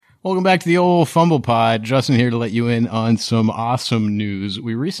Welcome back to the old Fumble Pod. Justin here to let you in on some awesome news.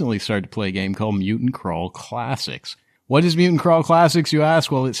 We recently started to play a game called Mutant Crawl Classics. What is Mutant Crawl Classics, you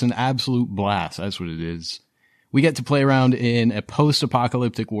ask? Well, it's an absolute blast. That's what it is. We get to play around in a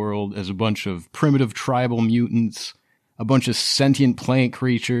post-apocalyptic world as a bunch of primitive tribal mutants, a bunch of sentient plant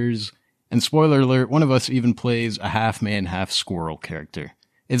creatures, and spoiler alert, one of us even plays a half-man, half-squirrel character.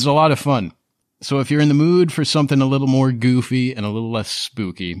 It's a lot of fun. So if you're in the mood for something a little more goofy and a little less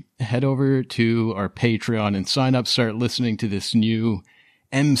spooky, head over to our Patreon and sign up, start listening to this new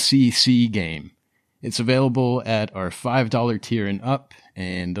MCC game. It's available at our $5 tier and up,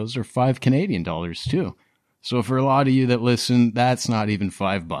 and those are $5 Canadian too. So for a lot of you that listen, that's not even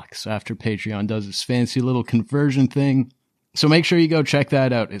 $5 after Patreon does its fancy little conversion thing. So make sure you go check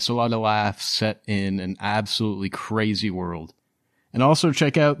that out. It's a lot of laughs set in an absolutely crazy world. And also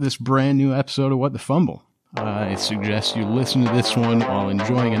check out this brand new episode of What the Fumble. I suggest you listen to this one while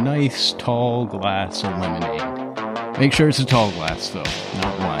enjoying a nice tall glass of lemonade. Make sure it's a tall glass though,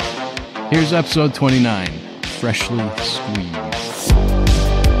 not wine. Here's episode 29, Freshly Squeezed.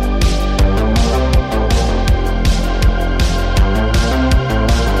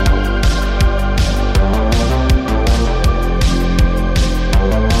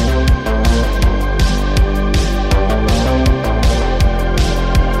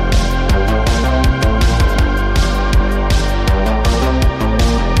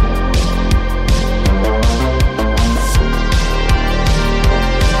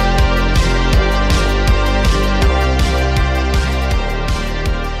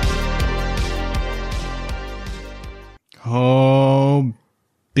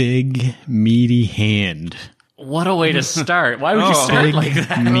 Big, meaty hand. What a way to start. Why would you start like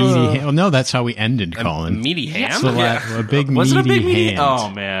that? Meaty hand. Well, no, that's how we ended, Colin. A meaty hand? So a big, Was meaty it a big hand. Oh,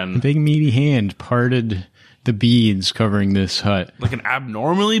 man. A big, meaty hand parted the beads covering this hut. Like an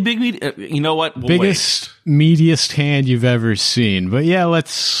abnormally big meaty? You know what? We'll Biggest, meatiest hand you've ever seen. But yeah,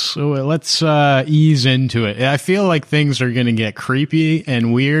 let's ease into it. I feel like things are going to get creepy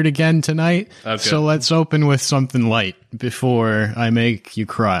and weird again tonight. Okay. So let's open with something light before I make you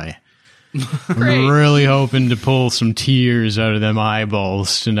cry. I'm really hoping to pull some tears out of them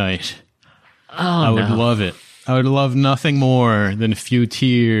eyeballs tonight. I would love it. I would love nothing more than a few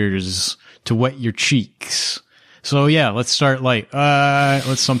tears to wet your cheeks. So yeah, let's start light.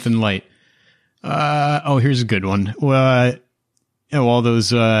 Let's something light. Here's a good one. All those,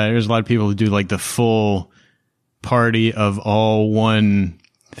 there's a lot of people who do like the full party of all one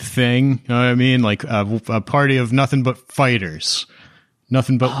thing. You know what I mean? Like a party of nothing but fighters,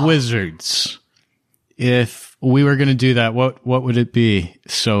 nothing but wizards. If we were going to do that, what would it be,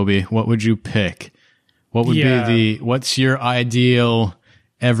 Sobe? What would you pick? What would be what's your ideal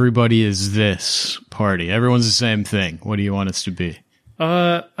everybody is this party? Everyone's the same thing. What do you want us to be?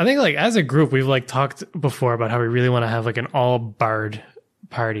 I think like as a group, we've like talked before about how we really want to have like an all bard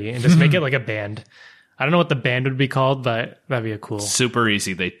party and just make it like a band. I don't know what the band would be called, but that'd be a cool. Super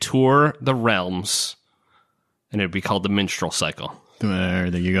easy. They tour the realms and it'd be called the Minstrel Cycle. There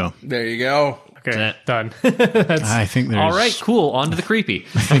you go. There you go. Okay, done. I think there's... All right, cool. On to the creepy.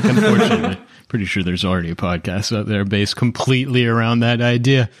 I think, unfortunately, pretty sure there's already a podcast out there based completely around that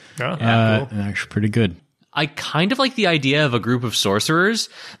idea. Oh, cool. Actually, pretty good. I kind of like the idea of a group of sorcerers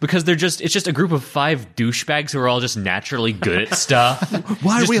because it's just a group of 5 douchebags who are all just naturally good at stuff.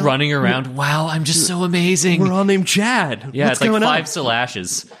 Why just are we running around? Wow, I'm just so amazing. We're all named Chad. Yeah, What's it's like going 5 on?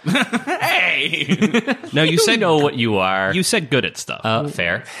 Slashes. Hey! No, you You know what you are. You said good at stuff.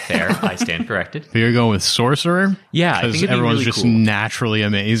 Fair. I stand corrected. But you're going with sorcerer? Yeah, I think Because it'd be everyone's really just cool. naturally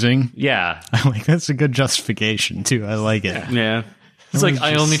amazing. Yeah. I like that's a good justification, too. I like it. Yeah. It's like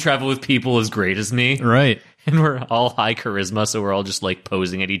I only travel with people as great as me. Right. And we're all high charisma, so we're all just like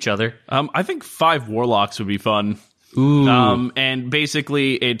posing at each other. I think 5 warlocks would be fun. Ooh. And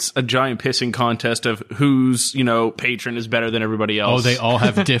basically it's a giant pissing contest of whose, patron is better than everybody else. Oh, they all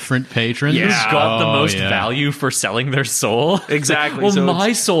have different patrons? Who's got the Oh, most yeah. value for selling their soul? Exactly. Well, So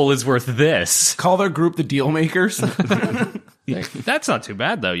my soul is worth this. call their group the deal makers. That's not too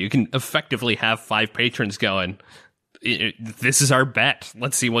bad, though. You can effectively have 5 patrons going, this is our bet.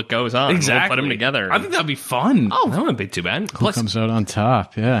 Let's see what goes on. Exactly. We'll put them together. I think that'd be fun. Oh, that wouldn't be too bad. Who Plus, comes out on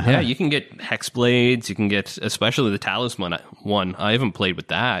top? Yeah. yeah, you can get hex blades. You can get, especially the talisman one. I haven't played with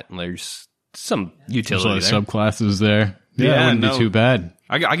that. There's some There's a utility lot of there. subclasses there. Yeah, it wouldn't be too bad.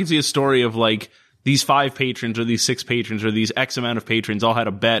 I can see a story of like these 5 patrons or these 6 patrons or these X amount of patrons all had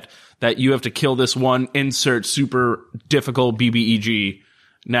a bet that you have to kill this one, insert super difficult BBEG.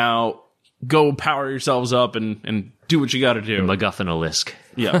 Now go power yourselves up and do what you got to do. MacGuffin Olisk.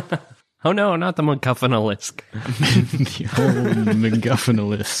 Yeah. Oh no, not the MacGuffin-a-lisk. The old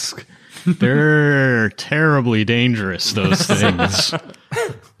MacGuffin-a-lisk. They're terribly dangerous, those things.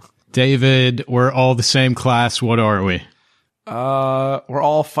 David, we're all the same class. What are we? We're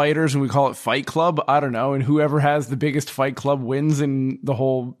all fighters and we call it Fight Club. I don't know. And whoever has the biggest Fight Club wins in the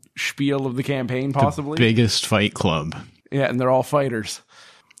whole spiel of the campaign, possibly. Biggest fight club. Yeah, and they're all fighters.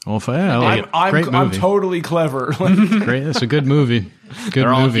 Well, I like it. Great movie. I'm totally clever. Great. That's a good movie. Good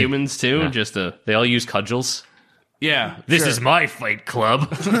They're all movie. humans too. Yeah. Just a They all use cudgels. Yeah. This is my fight club.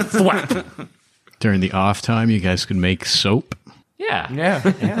 Thwap. During the off time, you guys could make soap. Yeah.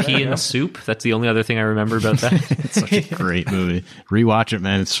 yeah. Pea and soup. That's the only other thing I remember about that. It's such a great movie. Rewatch it,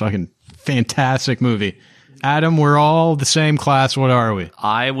 man. It's fucking fantastic movie. Adam, we're all the same class. What are we?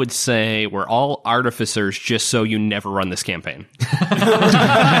 I would say we're all artificers just so you never run this campaign. That's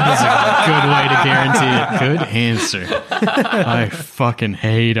a good way to guarantee it. Good answer. I fucking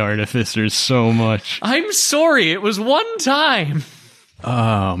hate artificers so much. I'm sorry. It was one time.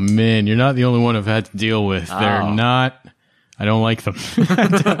 Oh, man. You're not the only one I've had to deal with. They're not... I don't like them.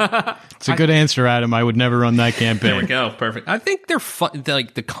 It's a good answer, Adam. I would never run that campaign. There we go. Perfect. I think they're fun.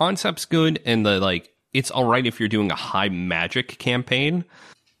 Like the concept's good, and it's all right if you're doing a high magic campaign.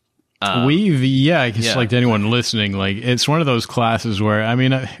 I guess like to anyone listening, like it's one of those classes where, I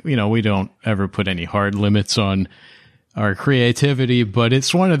mean, we don't ever put any hard limits on our creativity, but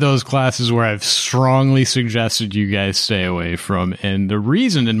it's one of those classes where I've strongly suggested you guys stay away from. And the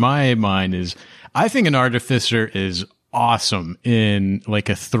reason in my mind is I think an artificer is awesome in like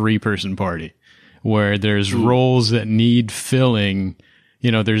a 3-person party where there's roles that need filling.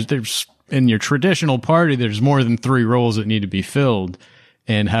 There's in your traditional party, there's more than 3 roles that need to be filled.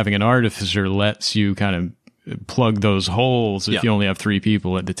 And having an artificer lets you kind of plug those holes if you only have 3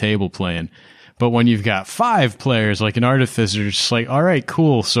 people at the table playing. But when you've got 5 players, like an artificer, it's just like, all right,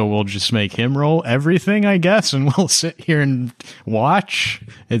 cool. So we'll just make him roll everything, I guess, and we'll sit here and watch.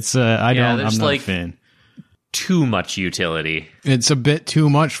 It's I'm not a fan. Too much utility. It's a bit too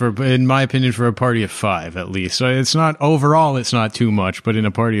much in my opinion, for a party of 5 at least. So it's not overall, it's not too much, but in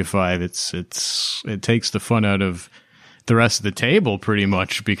a party of 5, it takes the fun out of the rest of the table pretty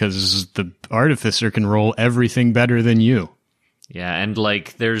much because the artificer can roll everything better than you. Yeah, and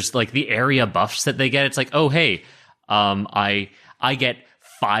like there's like the area buffs that they get. It's like, oh hey, I get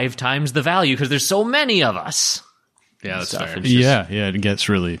 5 times the value because there's so many of us. Yeah, that's fair. Yeah, it gets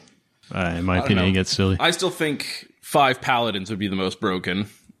really. In my opinion, it gets silly. I still think 5 paladins would be the most broken.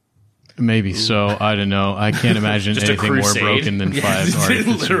 Maybe so. I don't know. I can't imagine anything more broken than 5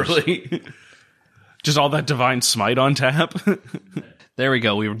 artificers. Literally. Just all that divine smite on tap. There we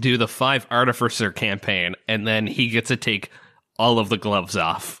go. We do the 5 artificer campaign, and then he gets to take all of the gloves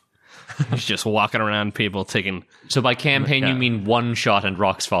off. He's just walking around people taking... So by campaign, you mean one shot and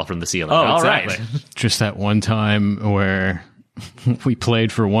rocks fall from the ceiling. Oh, all exactly. right. Just that one time where we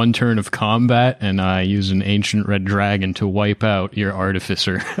played for 1 turn of combat, and I used an ancient red dragon to wipe out your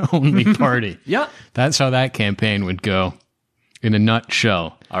artificer only party. Yeah. That's how that campaign would go in a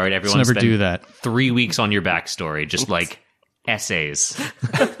nutshell. All right, everyone. Let's never do that. 3 weeks on your backstory, just like essays.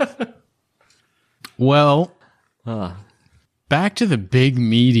 Well, back to the big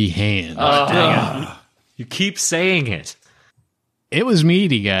meaty hand. Dang it. You keep saying it. It was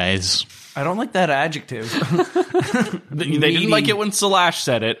meaty, guys. I don't like that adjective. They didn't like it when Salash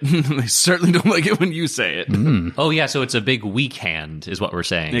said it. They certainly don't like it when you say it. Oh yeah, so it's a big weak hand, is what we're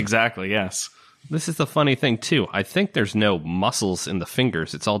saying. Exactly, yes. This is the funny thing, too. I think there's no muscles in the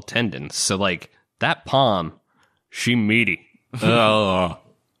fingers. It's all tendons. So, like, that palm, she meaty. All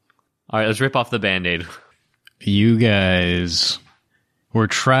right, let's rip off the Band-Aid. You guys were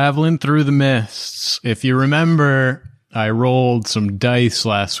traveling through the mists. If you remember, I rolled some dice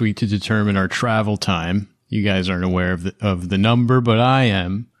last week to determine our travel time. You guys aren't aware of the number, but I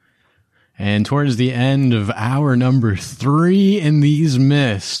am. And towards the end of hour number 3 in these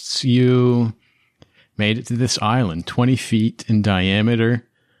mists, you made it to this island, 20 feet in diameter.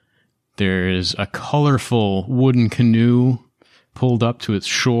 There's a colorful wooden canoe pulled up to its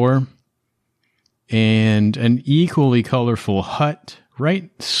shore, and an equally colorful hut right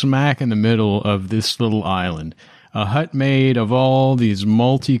smack in the middle of this little island. A hut made of all these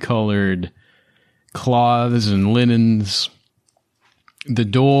multicolored cloths and linens. The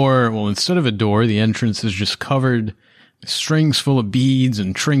door, well, instead of a door, the entrance is just covered strings full of beads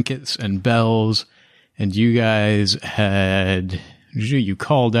and trinkets and bells. And you guys you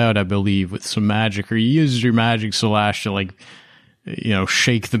called out, I believe, with some magic, or you used your magic Salash to like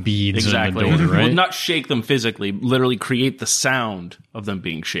shake the beads Exactly. in the door, right? Well, not shake them physically, literally create the sound of them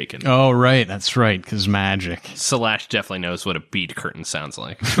being shaken. Oh, right. That's right, because magic. Slash definitely knows what a bead curtain sounds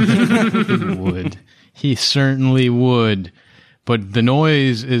like. He would. He certainly would. But the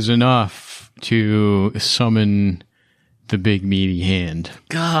noise is enough to summon the big meaty hand.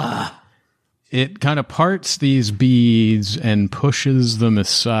 Gah. It kind of parts these beads and pushes them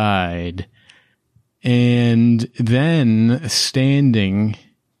aside. And then, standing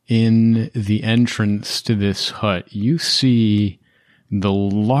in the entrance to this hut, you see the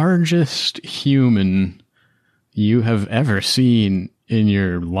largest human you have ever seen in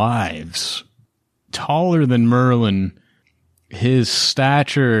your lives. Taller than Merlin. His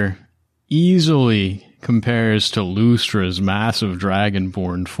stature easily compares to Lustra's massive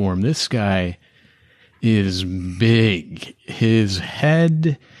dragonborn form. This guy is big. His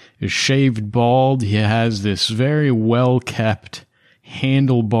head is shaved bald. He has this very well-kept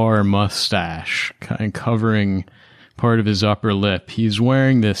handlebar mustache kind of covering part of his upper lip. He's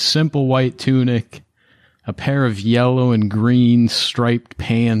wearing this simple white tunic, a pair of yellow and green striped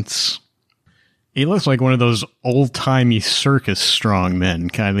pants. He looks like one of those old-timey circus strongmen,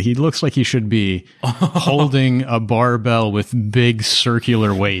 kind of. He looks like he should be holding a barbell with big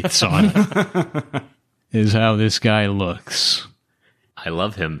circular weights on it, is how this guy looks. I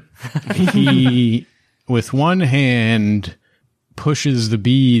love him. He, with one hand, pushes the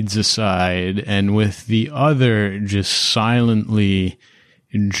beads aside, and with the other, just silently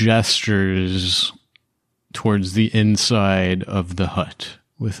gestures towards the inside of the hut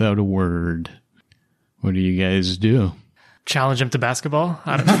without a word. What do you guys do? Challenge him to basketball?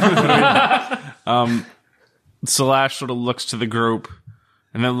 I don't know. Slash sort of looks to the group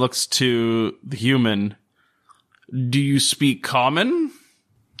and then looks to the human. Do you speak common?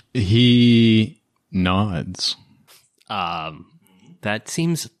 He nods. That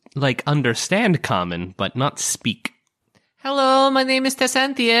seems like understand common, but not speak. Hello, my name is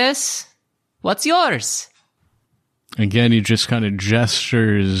Tessantius. What's yours? Again, he just kind of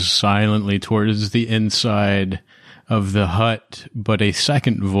gestures silently towards the inside of the hut, but a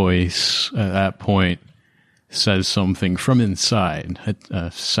second voice at that point says something from inside,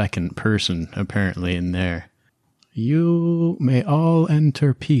 a second person apparently in there. You may all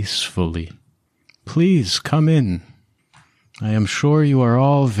enter peacefully. Please come in. I am sure you are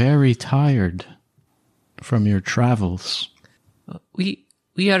all very tired from your travels. We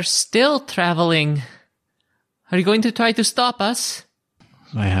are still traveling. Are you going to try to stop us?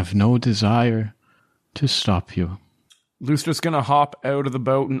 I have no desire to stop you. Lustra's going to hop out of the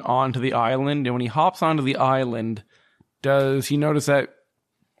boat and onto the island. And when he hops onto the island, does he notice that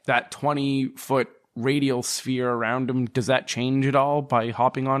 20-foot radial sphere around him, does that change at all by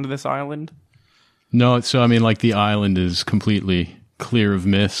hopping onto this island? No, so I mean, like the island is completely clear of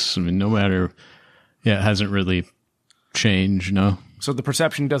mists. I mean, no matter, it hasn't really changed, no. So the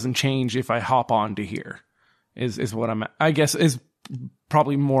perception doesn't change if I hop onto here, is what I guess is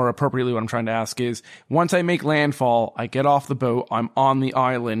probably more appropriately what I'm trying to ask is, once I make landfall, I get off the boat, I'm on the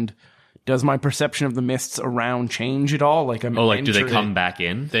island, does my perception of the mists around change at all? Like, Do they come back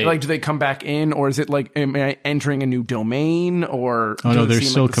in? Do they come back in, or is it like, am I entering a new domain, or? Oh no, does it they're seem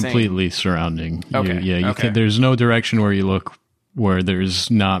still like the same? completely surrounding. Okay, You okay. can, there's no direction where you look where there's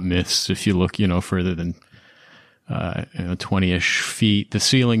not mists. If you look, further than 20-ish feet,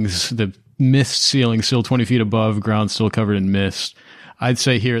 the mist ceiling still 20 feet above, ground still covered in mist. I'd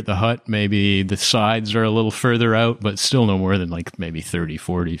say here at the hut, maybe the sides are a little further out, but still no more than like maybe 30,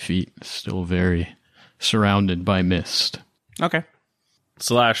 40 feet. Still very surrounded by mist. Okay.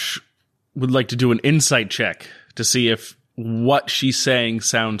 Slash would like to do an insight check to see if what she's saying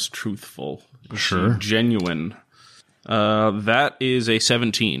sounds truthful. Is she Sure. genuine. That is a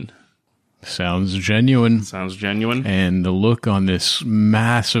 17. Sounds genuine. Sounds genuine. And the look on this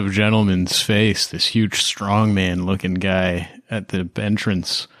massive gentleman's face, this huge strongman looking guy at the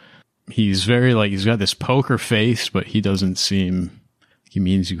entrance, he's very he's got this poker face, but he doesn't seem like he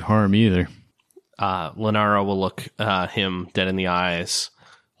means you harm either. Lenara will look him dead in the eyes,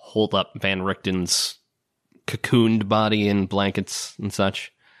 hold up Van Richten's cocooned body in blankets and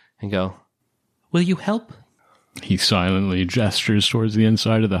such, and go, "Will you help?" He silently gestures towards the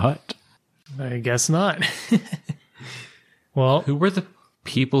inside of the hut. I guess not. Well, Who were the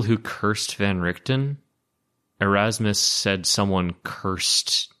people who cursed Van Richten? Erasmus said someone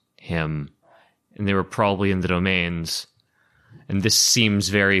cursed him, and they were probably in the domains. And this seems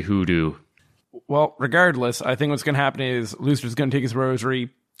very hoodoo. Well, regardless, I think what's going to happen is Lucifer's going to take his rosary,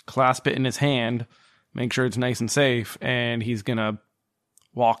 clasp it in his hand, make sure it's nice and safe, and he's going to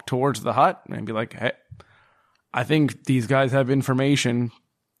walk towards the hut and be like, "Hey, I think these guys have information.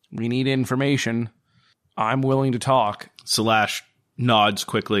 We need information. I'm willing to talk. Slash nods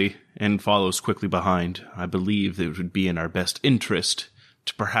quickly and follows quickly behind. I believe it would be in our best interest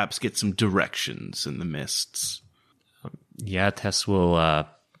to perhaps get some directions in the mists. Yeah, Tess will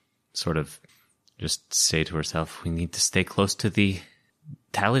sort of just say to herself, we need to stay close to the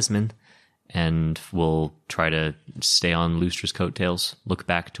talisman, and we'll try to stay on Lustra's coattails, look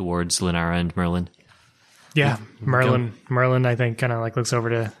back towards Lenara and Merlin. Yeah, Merlin, I think, kind of like looks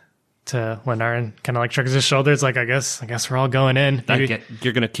over to Lenara and kind of like shrugs his shoulders, like, I guess we're all going in.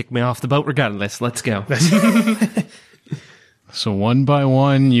 You're going to kick me off the boat regardless. Let's go. So one by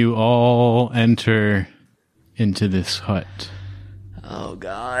one, you all enter into this hut. Oh,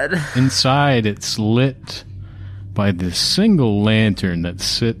 God. Inside, it's lit by this single lantern that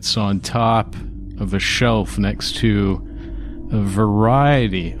sits on top of a shelf next to a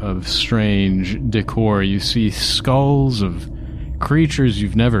variety of strange decor. You see skulls of creatures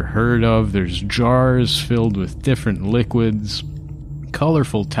you've never heard of. There's jars filled with different liquids,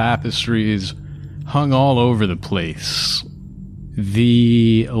 colorful tapestries hung all over the place.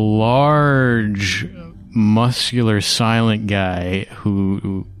 The large, muscular, silent guy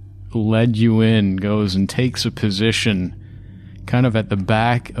who led you in goes and takes a position kind of at the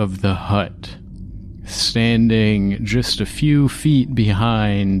back of the hut, standing just a few feet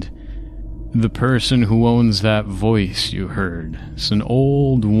behind the person who owns that voice you heard. It's an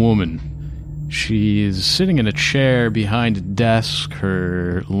old woman. She's sitting in a chair behind a desk.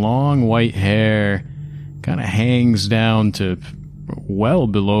 Her long white hair kind of hangs down to well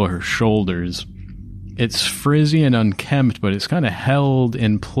below her shoulders. It's frizzy and unkempt, but it's kind of held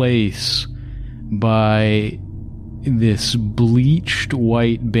in place by this bleached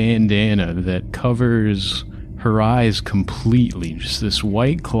white bandana that covers her eyes completely. Just this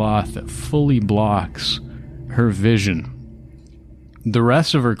white cloth that fully blocks her vision. The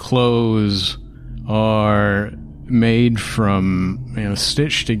rest of her clothes are made from,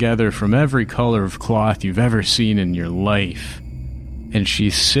 stitched together from every color of cloth you've ever seen in your life. And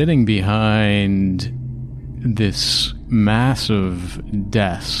she's sitting behind this massive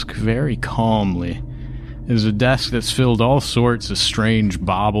desk very calmly. There's a desk that's filled all sorts of strange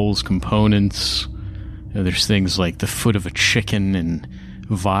baubles, components. There's things like the foot of a chicken and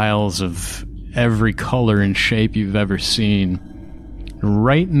vials of every color and shape you've ever seen.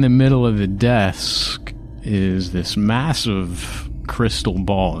 Right in the middle of the desk is this massive crystal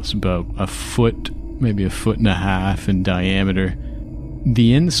ball. It's about a foot, maybe a foot and a half in diameter.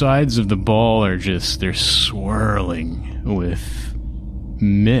 The insides of the ball are they're swirling with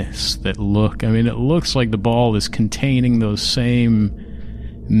mist that it looks like the ball is containing those same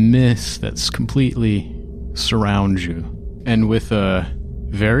mists that's completely surround you. And with a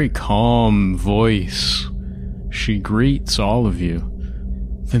very calm voice, she greets all of you.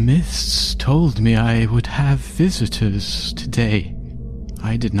 The mists told me I would have visitors today.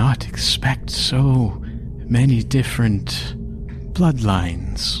 I did not expect so many different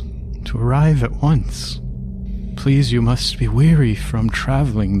bloodlines to arrive at once. Please, you must be weary from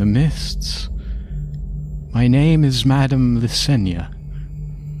traveling the mists. My name is Madame Lysenia.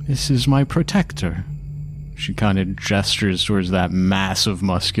 This is my protector. She kind of gestures towards that massive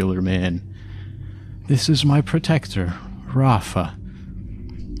muscular man. This is my protector, Rafa.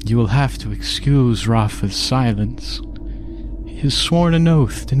 You will have to excuse Rafa's silence. He has sworn an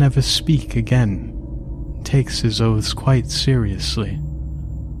oath to never speak again. Takes his oaths quite seriously.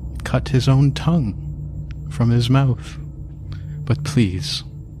 Cut his own tongue from his mouth. But please,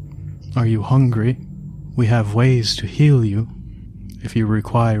 are you hungry? We have ways to heal you if you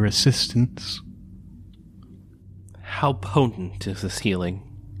require assistance. How potent is this healing?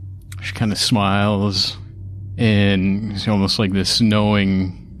 She kind of smiles, and it's almost like this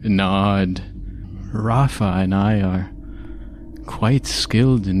knowing nod. Rafa and I are quite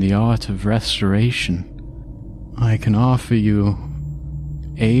skilled in the art of restoration. I can offer you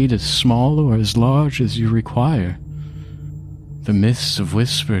aid as small or as large as you require. The mists have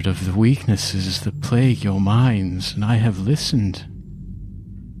whispered of the weaknesses that plague your minds, and I have listened.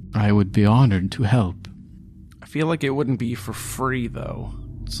 I would be honored to help. I feel like it wouldn't be for free, though.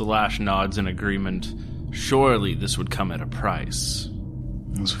 Slash nods in agreement. Surely this would come at a price.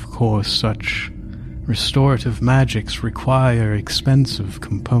 As of course, such restorative magics require expensive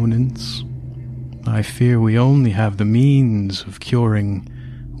components. I fear we only have the means of curing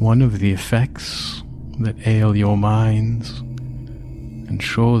one of the effects that ail your minds. And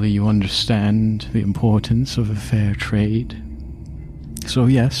surely you understand the importance of a fair trade. So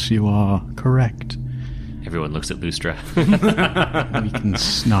yes, you are correct. Everyone looks at Lustra. We can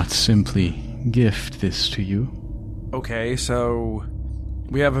not simply gift this to you. Okay, so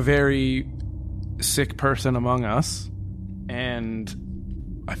we have a very sick person among us,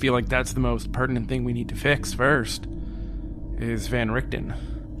 and I feel like that's the most pertinent thing we need to fix first, is Van Richten.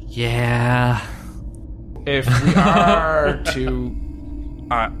 Yeah. If we are to...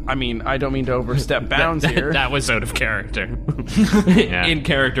 I mean, I don't mean to overstep bounds here. That was out of character. Yeah. In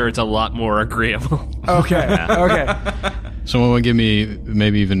character, it's a lot more agreeable. Okay, okay. Someone would give me,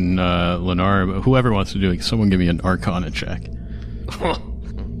 maybe even Lenara, but whoever wants to do it, someone give me an Arcana check.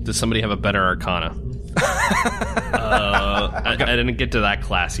 Does somebody have a better Arcana? I didn't get to that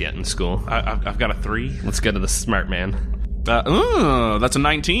class yet in school. I've got a 3. Let's go to the smart man. That's a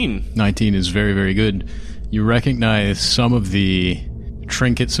 19. 19 is very, very good. You recognize some of the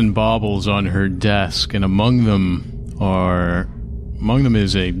trinkets and baubles on her desk, and among them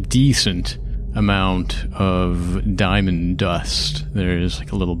is a decent amount of diamond dust. There's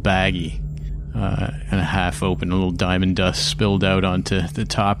like a little baggie and a half open, a little diamond dust spilled out onto the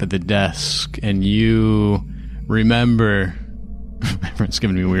top of the desk, and you remember... Everyone's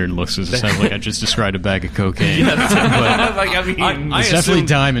giving me weird looks as it sounds like I just described a bag of cocaine. But it's definitely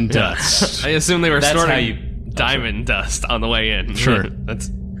diamond dust. I assume they were That's storing how you- diamond dust on the way in. Sure.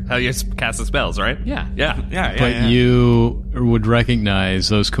 That's how you cast the spells, right? Yeah. But you would recognize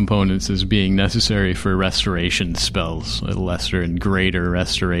those components as being necessary for restoration spells, a lesser and greater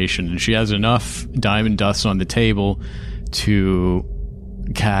restoration. And she has enough diamond dust on the table to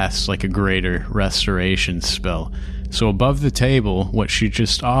cast like a greater restoration spell. So above the table, what she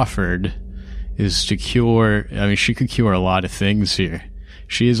just offered is to cure... I mean, she could cure a lot of things here.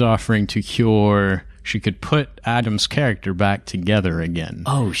 She is offering to cure... She could put Adam's character back together again.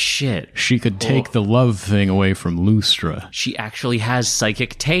 Oh, shit. She could take the love thing away from Lustra. She actually has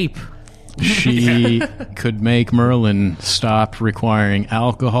psychic tape. She could make Merlin stop requiring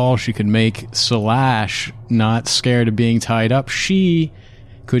alcohol. She could make Salash not scared of being tied up. She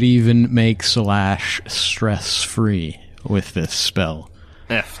could even make Salash stress-free with this spell.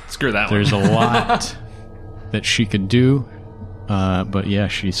 Screw that There's one. a lot that she could do. But yeah,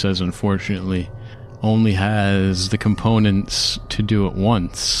 she says, unfortunately, only has the components to do it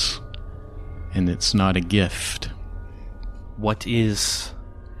once. And it's not a gift. What is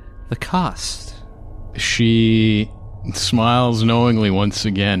the cost? She smiles knowingly once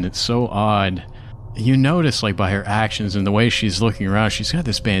again. It's so odd. You notice, like, by her actions and the way she's looking around, she's got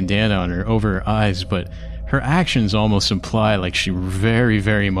this bandana on her over her eyes, but her actions almost imply like she very,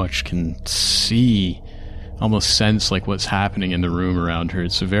 very much can see, almost sense, like, what's happening in the room around her.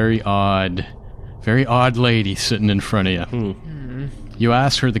 It's a very odd lady sitting in front of you. You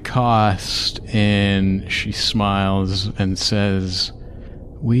ask her the cost, and she smiles and says,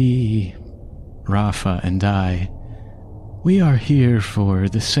 "We, Rafa and I, we are here for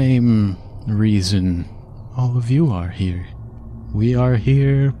the same reason all of you are here. We are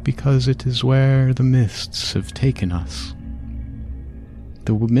here because it is where the mists have taken us.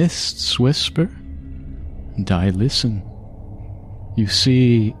 The mists whisper, and I listen. You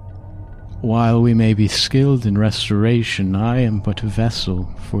see, while we may be skilled in restoration, I am but a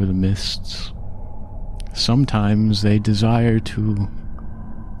vessel for the mists. Sometimes they desire to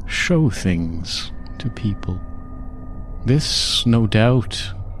show things to people. This, no doubt,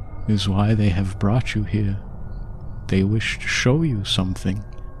 is why they have brought you here. They wish to show you something.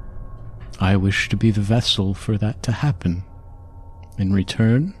 I wish to be the vessel for that to happen. In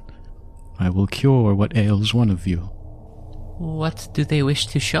return, I will cure what ails one of you." What do they wish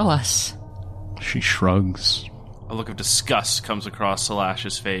to show us? She shrugs. A look of disgust comes across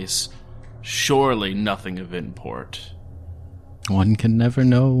Salash's face. Surely nothing of import. One can never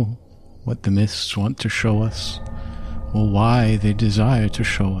know what the mists want to show us, or why they desire to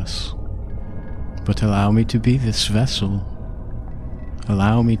show us. But allow me to be this vessel.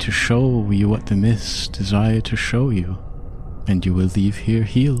 Allow me to show you what the mists desire to show you, and you will leave here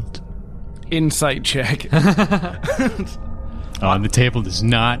healed. Insight check. The table does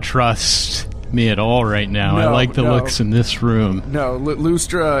not trust me at all right now. I No, like the no. looks in this room. No,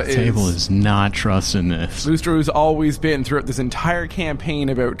 Lustra The table is not trusting this. Lustra, who's always been throughout this entire campaign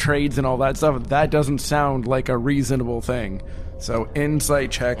about trades and all that stuff, that doesn't sound like a reasonable thing. So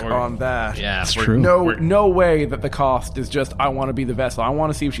insight check on that. Yeah, It's we're- true. No way that the cost is just, I want to be the vessel. I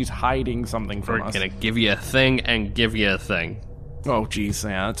want to see if she's hiding something from We're us. gonna give you a thing and give you a thing. Oh, geez,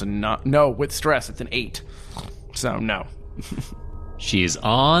 yeah, that's a not. No, with stress, it's an 8. So, no. She's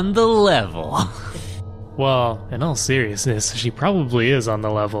on the level. Well, in all seriousness, she probably is on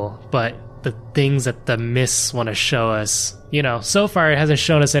the level, but the things that the mists want to show us, so far it hasn't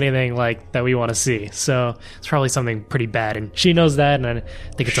shown us anything like that we want to see. So it's probably something pretty bad, and she knows that, and I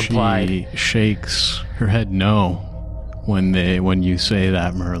think it's implied. She shakes her head no. when you say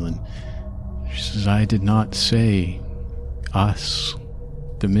that, Merlin. She says, I did not say us.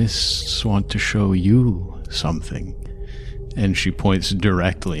 The mists want to show you something. And she points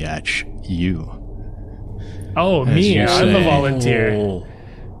directly at you. Oh, As me. you I'm the say. volunteer.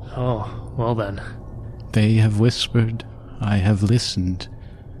 Oh, well then. They have whispered. I have listened.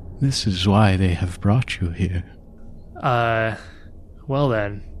 This is why they have brought you here. Well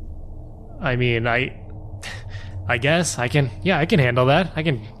then. I mean, I guess I can handle that.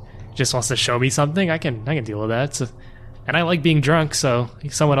 Just wants to show me something. I can deal with that. So, and I like being drunk, so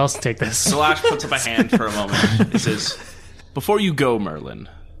someone else take this. Slash puts up a hand for a moment. He says, before you go, Merlin,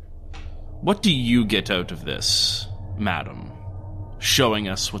 what do you get out of this, madam? Showing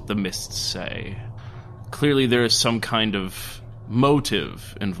us what the mists say. Clearly there is some kind of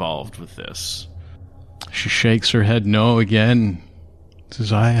motive involved with this. She shakes her head no again.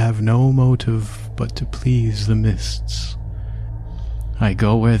 Says, I have no motive but to please the mists. I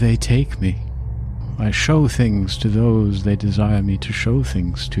go where they take me. I show things to those they desire me to show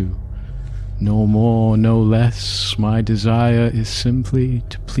things to. No more, no less. My desire is simply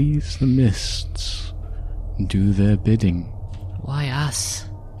to please the mists. Do their bidding. Why us?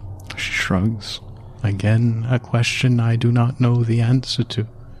 She shrugs. Again, a question I do not know the answer to.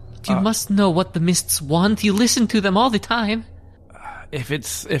 You must know what the mists want. You listen to them all the time. If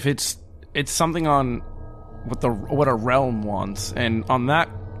it's something on what a realm wants, and on that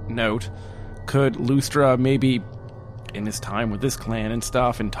note, could Lustra maybe, in his time with this clan and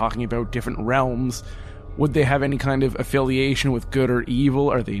stuff, and talking about different realms, would they have any kind of affiliation with good or evil?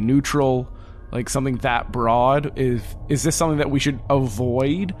 Are they neutral? Like something that broad? Is this something that we should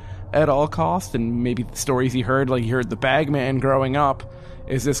avoid at all costs? And maybe the stories he heard, like he heard the Bagman growing up,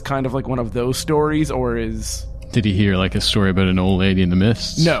 is this kind of like one of those stories, or is... Did he hear like a story about an old lady in the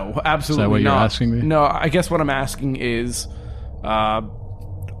mists? No, absolutely not. Is that what you're asking me? No, I guess what I'm asking is,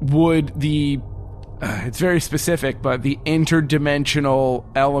 would the... it's very specific, but the interdimensional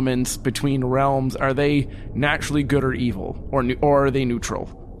elements between realms, are they naturally good or evil? Or are they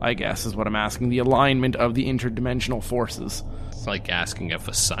neutral, I guess, is what I'm asking. The alignment of the interdimensional forces. It's like asking if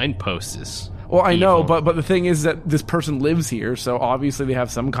a signpost is... Well, I know, evil. but the thing is that this person lives here, so obviously they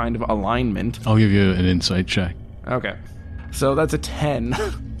have some kind of alignment. I'll give you an insight check. Okay. So that's a 10.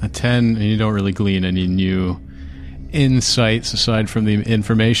 A 10, and you don't really glean any new insights aside from the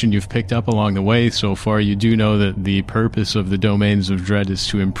information you've picked up along the way so far. You do know that the purpose of the Domains of Dread is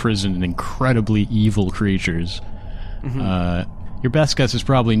to imprison incredibly evil creatures. Your best guess is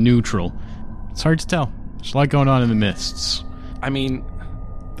probably neutral. It's hard to tell. There's a lot going on in the mists. I mean,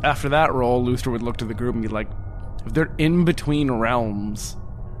 after that roll, Lustra would look to the group and be like, if they're in between realms...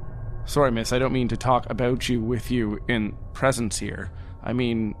 Sorry, miss, I don't mean to talk about you with you in presence here. I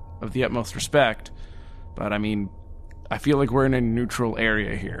mean, of the utmost respect. But I mean, I feel like we're in a neutral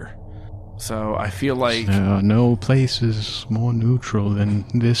area here. So I feel like... There are no places more neutral than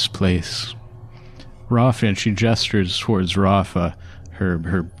this place. Rafa, and she gestures towards Rafa,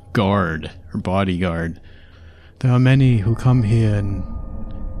 her guard, her bodyguard. There are many who come here and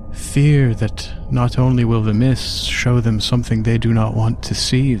fear that not only will the mists show them something they do not want to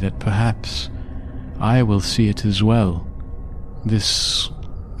see, that perhaps I will see it as well. This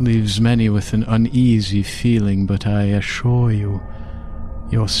leaves many with an uneasy feeling, but I assure you,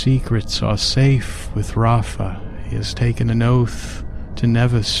 your secrets are safe with Rafa. He has taken an oath to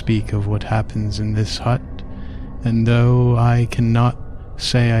never speak of what happens in this hut, and though I cannot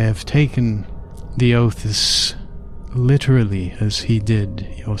say I have taken the oath as literally as he did,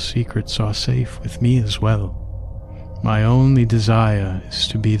 your secrets are safe with me as well. My only desire is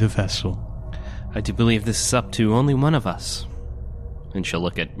to be the vessel. I do believe this is up to only one of us. And she'll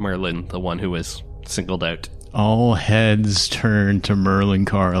look at Merlin, the one who was singled out. All heads turn to Merlin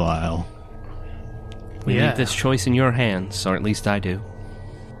Carlisle. We leave this choice in your hands, or at least I do.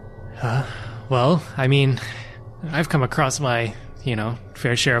 Well, I mean, I've come across my,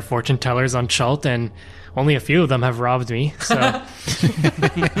 fair share of fortune tellers on Chult, and only a few of them have robbed me, so...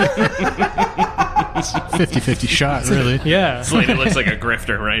 50-50 shot, really. Yeah. This lady looks like a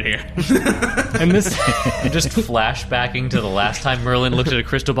grifter right here. And this... Just flashbacking to the last time Merlin looked at a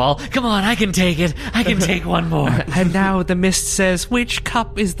crystal ball. Come on, I can take it. I can take one more. And now the mist says, which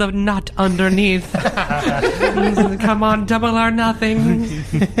cup is the nut underneath? Come on, double or nothing.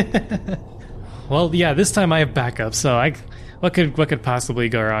 Well, yeah, this time I have backup, so what could possibly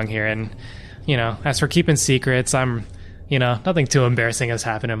go wrong here? And, as for keeping secrets, I'm nothing too embarrassing has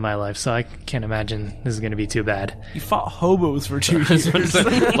happened in my life, so I can't imagine this is going to be too bad. You fought hobos for 2 years.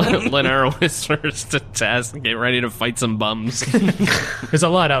 Lenara whispers to Tess, get ready to fight some bums. There's a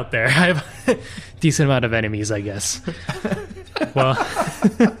lot out there. I have a decent amount of enemies, I guess. Well,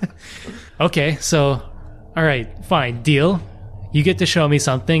 okay, so, all right, fine, deal. You get to show me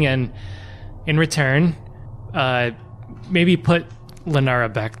something, and in return, maybe put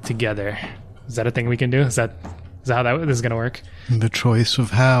Lenara back together. Is that a thing we can do? Is that how this is going to work? The choice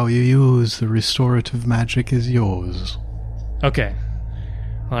of how you use the restorative magic is yours. Okay.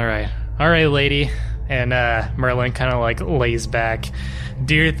 All right, lady. And Merlin kind of like lays back.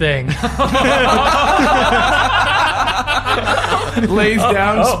 Do your thing. Lays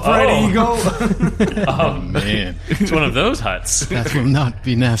down, spread eagle. Oh, Man, it's one of those huts. that will not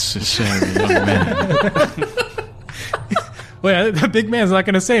be necessary, young man. Wait, the big man's not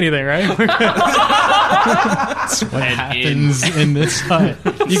going to say anything, right? That's what happens in this hut.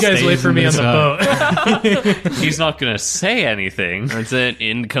 You guys wait for me on the boat. He's not going to say anything. That's it.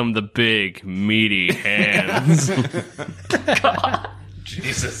 In come the big, meaty hands.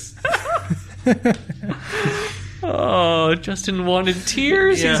 Jesus. Oh, Justin wanted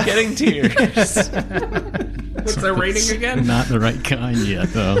tears. He's getting tears. What's their rating again? Not the right kind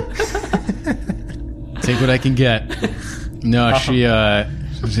yet, though. Take what I can get. No, she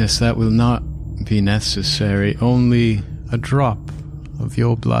suggests that will not be necessary. Only a drop of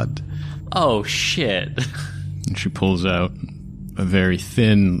your blood. Oh, shit. And she pulls out a very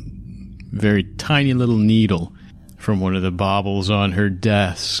thin, very tiny little needle from one of the baubles on her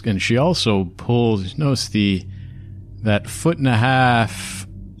desk. And she also pulls, notice that 1.5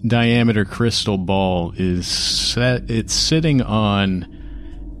 diameter crystal ball is set, it's sitting on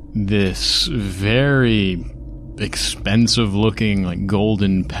this very expensive looking like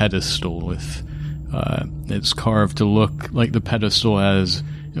golden pedestal with it's carved to look like the pedestal has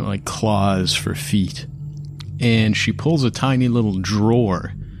like claws for feet. And she pulls a tiny little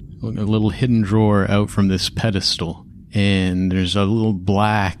drawer, a little hidden drawer out from this pedestal, and there's a little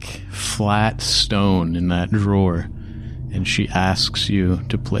black flat stone in that drawer, and she asks you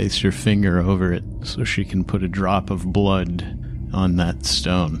to place your finger over it so she can put a drop of blood on that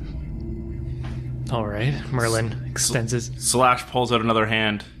stone. All right, Merlin extends his... Slash pulls out another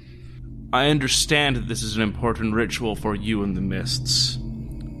hand. I understand that this is an important ritual for you and the Mists,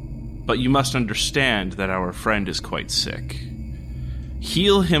 but you must understand that our friend is quite sick.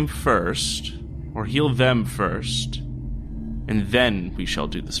 Heal him first, or heal them first, and then we shall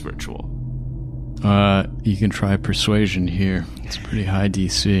do this ritual. You can try persuasion here. It's pretty high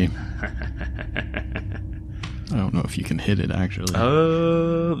DC. I don't know if you can hit it, actually.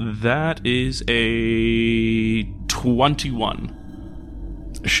 That is a 21.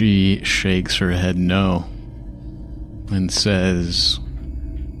 She shakes her head no and says,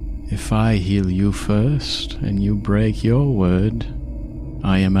 if I heal you first and you break your word,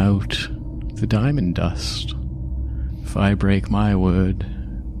 I am out the diamond dust. If I break my word,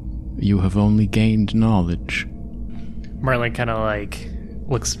 you have only gained knowledge. Merlin kind of like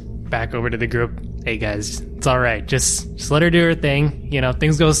looks back over to the group. Hey guys, it's all right. Just let her do her thing.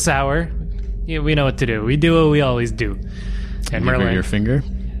 Things go sour. Yeah, we know what to do. We do what we always do. And Give Merlin, her your finger.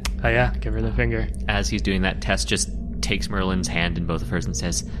 Oh yeah, give her the finger. As he's doing that, Tess just takes Merlin's hand in both of hers and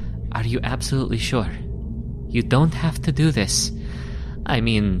says, Are you absolutely sure? You don't have to do this. I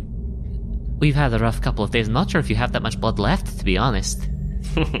mean, we've had a rough couple of days. I'm not sure if you have that much blood left, to be honest.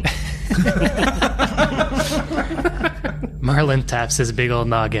 Merlin taps his big old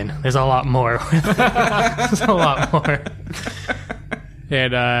noggin. There's a lot more. There's a lot more.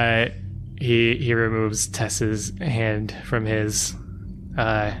 And he removes Tess's hand from his.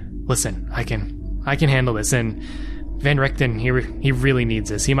 Listen, I can handle this. And Van Richten, he really needs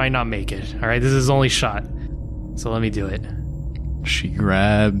this. He might not make it. All right, this is his only shot. So let me do it. She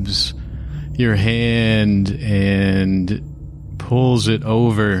grabs your hand and pulls it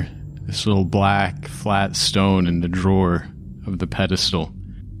over this little black flat stone in the drawer of the pedestal.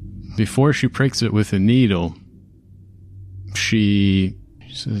 Before she pricks it with a needle, she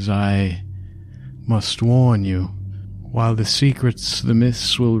says, I must warn you, while the secrets the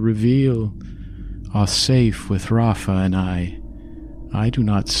mists will reveal are safe with Rafa and I do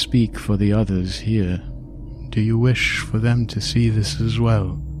not speak for the others here. Do you wish for them to see this as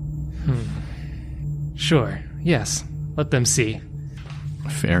well? Sure, yes. Let them see.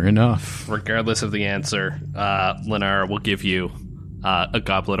 Fair enough. Regardless of the answer, Lenara will give you a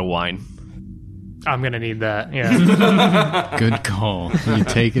goblet of wine. I'm gonna need that, yeah. Good call. You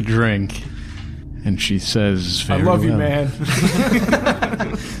take a drink, and she says, very I love you, well. man.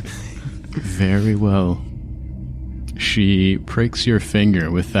 Very well. She pricks your finger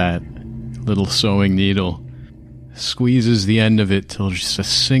with that little sewing needle, squeezes the end of it till just a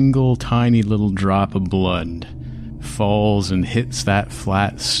single tiny little drop of blood falls and hits that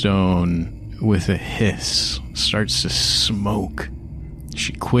flat stone with a hiss, starts to smoke.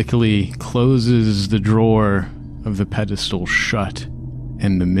 She quickly closes the drawer of the pedestal shut,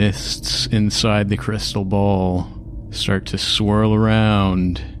 and the mists inside the crystal ball start to swirl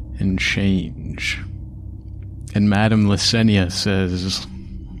around and change. And Madame Lysenia says,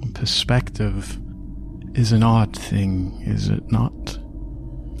 perspective is an odd thing, is it not?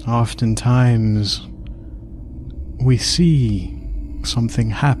 Oftentimes, we see something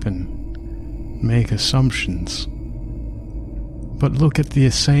happen, make assumptions, but look at the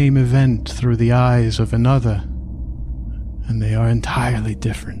same event through the eyes of another, and they are entirely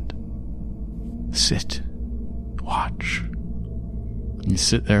different. Sit. Watch. You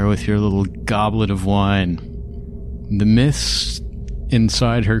sit there with your little goblet of wine. The mists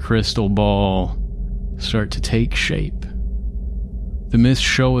inside her crystal ball start to take shape. The mists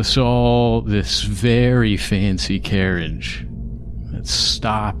show us all this very fancy carriage that's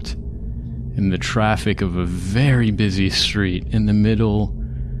stopped in the traffic of a very busy street in the middle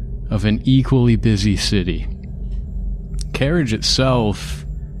of an equally busy city. Carriage itself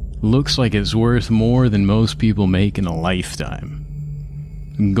looks like it's worth more than most people make in a lifetime.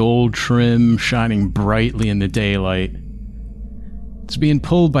 Gold trim shining brightly in the daylight. It's being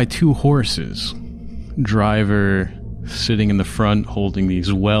pulled by 2 horses. Driver sitting in the front holding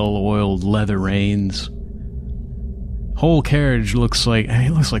these well-oiled leather reins. Whole carriage looks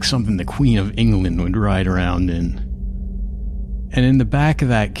like something the Queen of England would ride around in. And in the back of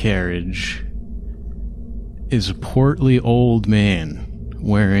that carriage is a portly old man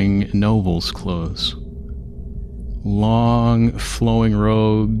wearing noble's clothes. Long, flowing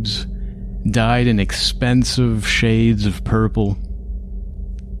robes, dyed in expensive shades of purple.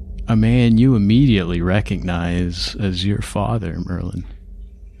 A man you immediately recognize as your father, Merlin.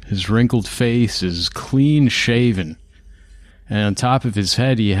 His wrinkled face is clean shaven, and on top of his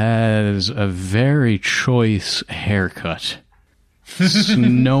head he has a very choice haircut.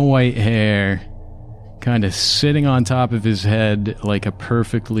 Snow white hair, kind of sitting on top of his head like a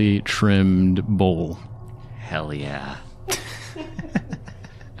perfectly trimmed bowl. Hell yeah.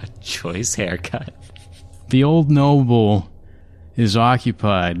 A choice haircut. The old noble is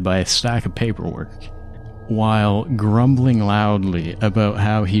occupied by a stack of paperwork, while grumbling loudly about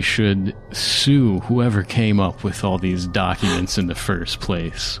how he should sue whoever came up with all these documents in the first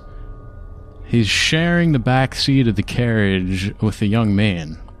place. He's sharing the back seat of the carriage with a young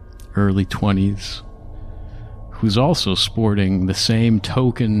man, early 20s, who's also sporting the same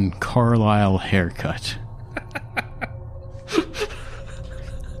token Carlisle haircut.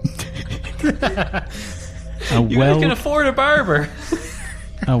 You guys can afford a barber.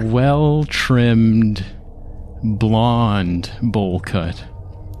 A well-trimmed, blonde bowl cut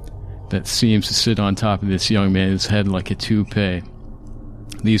that seems to sit on top of this young man's head like a toupee.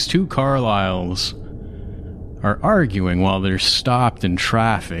 These 2 Carlyles are arguing while they're stopped in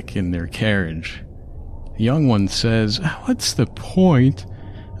traffic in their carriage. The young one says, "What's the point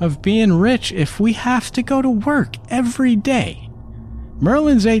of being rich if we have to go to work every day?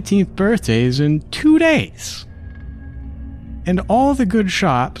 Merlin's 18th birthday is in 2 days. And all the good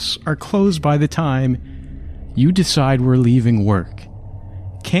shops are closed by the time you decide we're leaving work.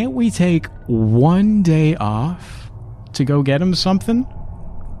 Can't we take 1 day off to go get him something?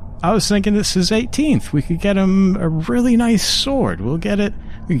 I was thinking it's his 18th. We could get him a really nice sword. We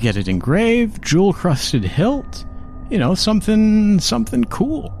could get it engraved, jewel-crusted hilt. You know, something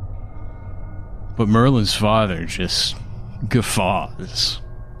cool." But Merlin's father just guffaws.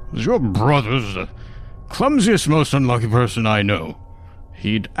 "Your brother's the clumsiest, most unlucky person I know.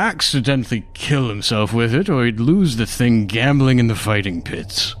 He'd accidentally kill himself with it, or he'd lose the thing gambling in the fighting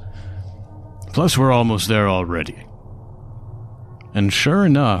pits. Plus, we're almost there already." And sure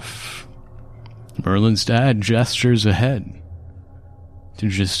enough, Merlin's dad gestures ahead to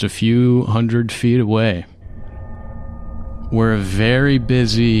just a few 100 feet away, where a very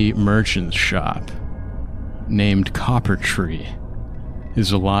busy merchant's shop named Copper Tree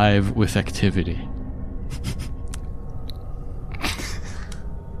is alive with activity.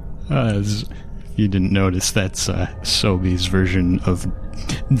 If you didn't notice, that's Sobe's version of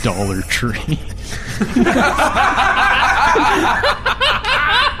Dollar Tree.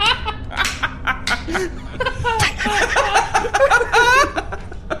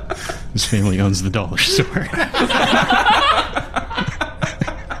 His family owns the dollar store.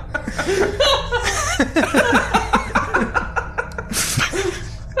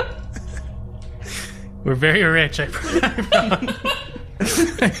 very rich. I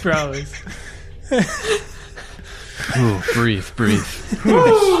promise. Ooh, breathe. breathe.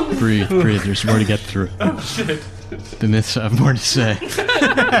 There's more to get through. Oh, shit. The myths have more to say.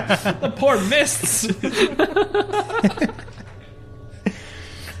 The poor mists.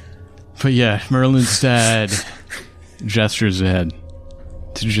 But yeah, Merlin's dad gestures ahead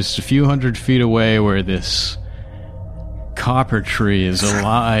to just a few hundred feet away where this copper tree is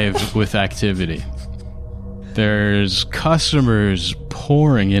alive with activity. There's customers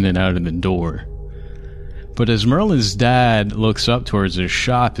pouring in and out of the door. But as Merlin's dad looks up towards his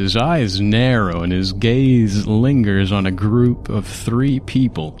shop, his eyes narrow and his gaze lingers on a group of 3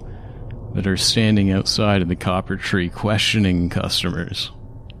 people that are standing outside of the copper tree questioning customers.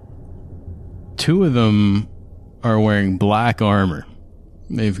 2 of them are wearing black armor.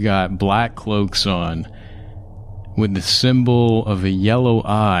 They've got black cloaks on with the symbol of a yellow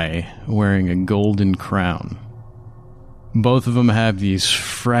eye wearing a golden crown. Both of them have these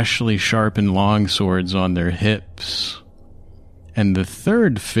freshly sharpened longswords on their hips. And the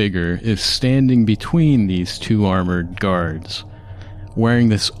third figure is standing between these 2 armored guards, wearing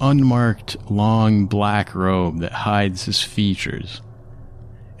this unmarked long black robe that hides his features.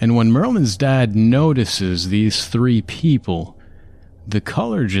 And when Merlin's dad notices these 3 people, the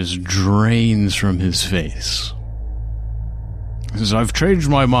color just drains from his face. He says, "I've changed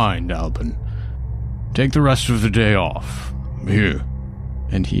my mind, Albin. Take the rest of the day off. Here."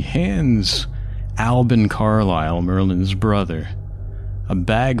 And he hands Albin Carlyle, Merlin's brother, a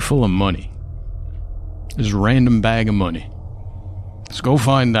bag full of money. This random bag of money. "Let's go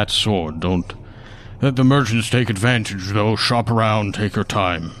find that sword. Don't let the merchants take advantage, though. Shop around, take your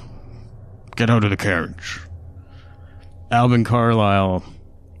time. Get out of the carriage." Albin Carlyle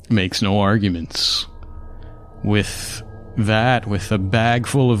makes no arguments. With a bag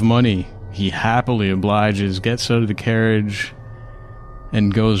full of money, he happily obliges, gets out of the carriage,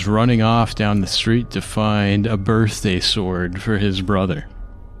 and goes running off down the street to find a birthday sword for his brother.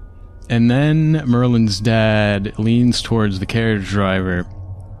 And then Merlin's dad leans towards the carriage driver,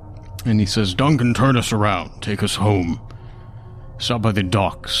 and he says, "Duncan, turn us around. Take us home. Stop by the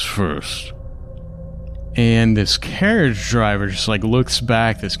docks first." And this carriage driver just, looks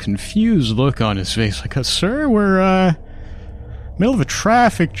back, this confused look on his face, like, "Sir, we're, middle of a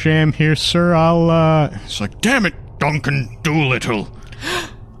traffic jam here, sir. It's like, "Damn it, Duncan Doolittle.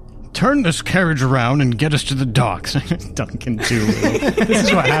 Turn this carriage around and get us to the docks." Duncan Doolittle. This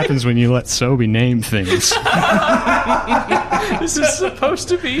is what happens when you let Sobe name things. This is supposed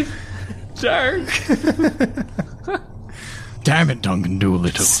to be dark. Damn it, Duncan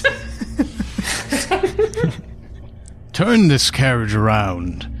Doolittle. Turn this carriage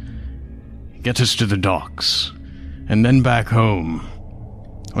around. Get us to the docks. And then back home.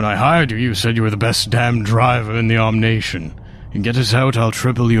 When I hired you, you said you were the best damn driver in the Omnation. You get us out, I'll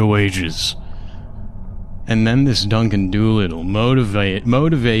triple your wages. And then this Duncan Doolittle,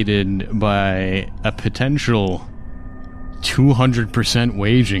 motivated by a potential 200%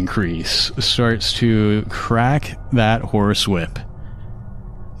 wage increase, starts to crack that horsewhip.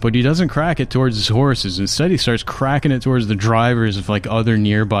 But he doesn't crack it towards his horses. Instead, he starts cracking it towards the drivers of, other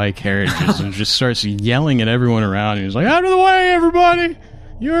nearby carriages and just starts yelling at everyone around. He's like, "Out of the way, everybody!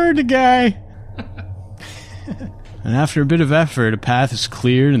 You heard the guy!" And after a bit of effort, a path is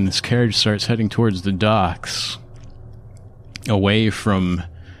cleared and this carriage starts heading towards the docks. Away from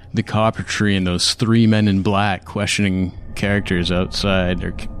the copper tree and those 3 men in black questioning characters outside,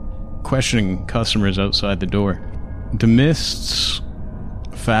 or questioning customers outside the door. The mists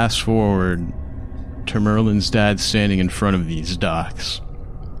fast forward to Merlin's dad standing in front of these docks.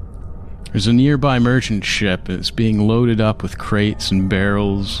 There's a nearby merchant ship that's being loaded up with crates and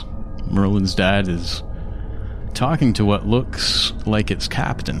barrels. Merlin's dad is talking to what looks like its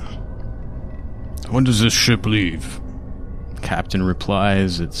captain. "When does this ship leave?" Captain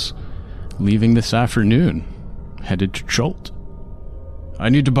replies, "It's leaving this afternoon, headed to Chult." "I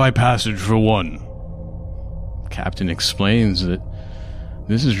need to buy passage for one." Captain explains that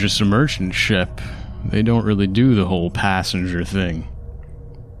this is just a merchant ship. They don't really do the whole passenger thing.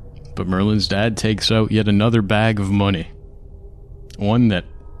 But Merlin's dad takes out yet another bag of money. One that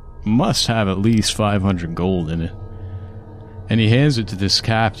must have at least 500 gold in it. And he hands it to this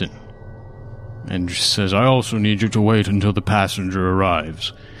captain. And just says, "I also need you to wait until the passenger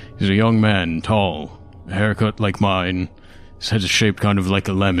arrives. He's a young man, tall, a haircut like mine. His head is shaped kind of like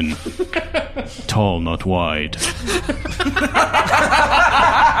a lemon. Tall, not wide."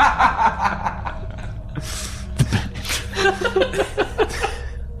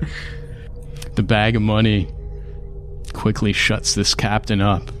 The bag of money quickly shuts this captain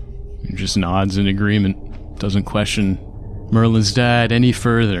up and just nods in agreement. doesn't question Merlin's dad any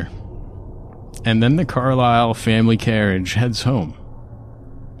further. And then the Carlisle family carriage heads home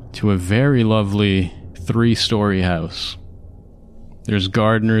to a very lovely 3-story house. There's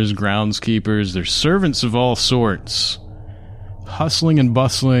gardeners, groundskeepers, there's servants of all sorts, hustling and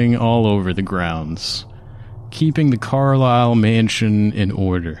bustling all over the grounds, keeping the Carlisle mansion in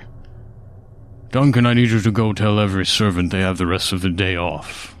order. Duncan, I need you to go tell every servant they have the rest of the day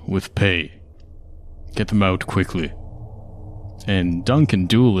off, with pay. Get them out quickly. And Duncan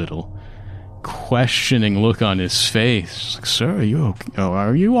Doolittle, questioning look on his face, like, sir, are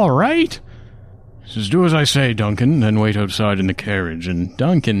you all right? He says, do as I say, Duncan, then wait outside in the carriage. And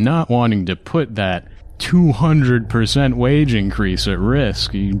Duncan, not wanting to put that 200% wage increase at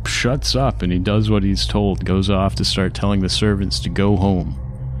risk, he shuts up and he does what he's told, goes off to start telling the servants to go home.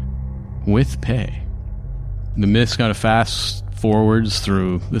 With pay. The mist kind of fast forwards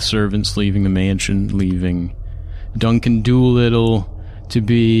through the servants leaving the mansion, leaving Duncan Doolittle to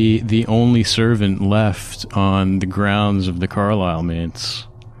be the only servant left on the grounds of the Carlisle manse.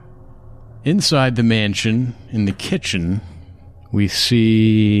 Inside the mansion, in the kitchen, we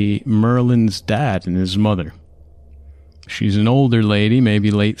see Merlin's dad and his mother. She's an older lady, maybe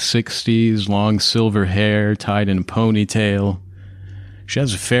late 60s, long silver hair tied in a ponytail. She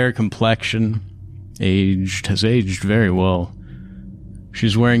has a fair complexion, has aged very well.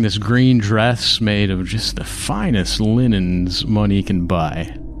 She's wearing this green dress made of just the finest linens money can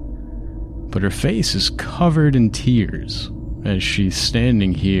buy. But her face is covered in tears as she's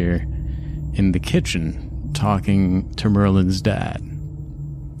standing here in the kitchen talking to Merlin's dad.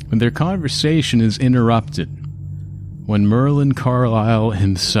 And their conversation is interrupted when Merlin Carlisle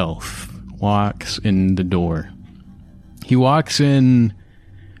himself walks in the door. He walks in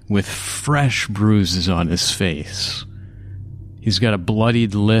with fresh bruises on his face. He's got a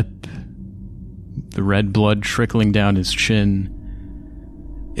bloodied lip, the red blood trickling down his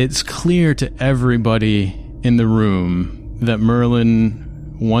chin. It's clear to everybody in the room that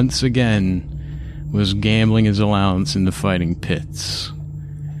Merlin, once again, was gambling his allowance in the fighting pits.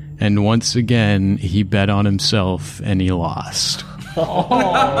 And once again, he bet on himself and he lost.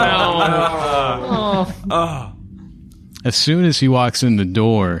 As soon as he walks in the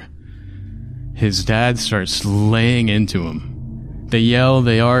door, his dad starts laying into him. They yell,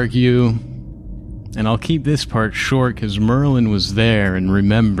 they argue, and I'll keep this part short because Merlin was there and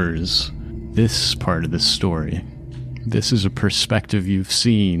remembers this part of the story. This is a perspective you've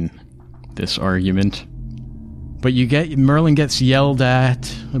seen, this argument. But Merlin gets yelled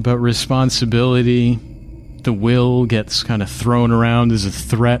at about responsibility. The will gets kind of thrown around as a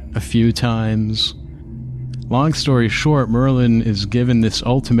threat a few times. Long story short, Merlin is given this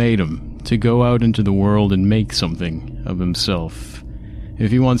ultimatum to go out into the world and make something of himself if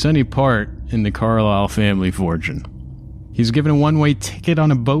he wants any part in the Carlisle family fortune. He's given a one-way ticket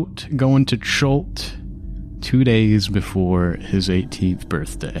on a boat going to Cholt 2 days before his 18th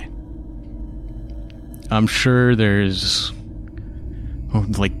birthday. I'm sure there's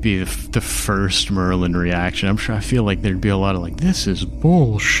the first Merlin reaction. I feel like there'd be a lot of this is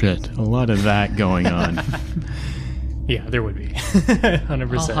bullshit. A lot of that going on. Yeah, there would be.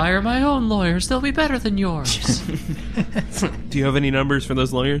 100%. I'll hire my own lawyers. They'll be better than yours. Do you have any numbers for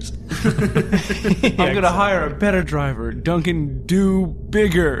those lawyers? I'm going to hire a better driver. Duncan, do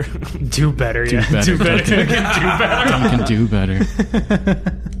bigger. Do better, Do yeah. better, Do better. Duncan, do better.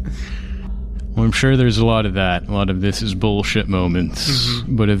 Well, I'm sure there's a lot of that. A lot of this is bullshit moments.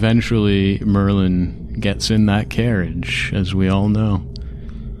 Mm-hmm. But eventually, Merlin gets in that carriage, as we all know.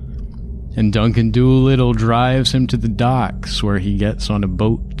 And Duncan Doolittle drives him to the docks, where he gets on a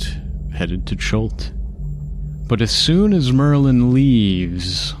boat headed to Cholt. But as soon as Merlin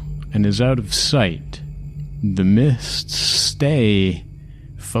leaves and is out of sight, the mists stay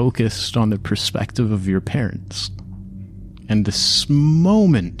focused on the perspective of your parents. And the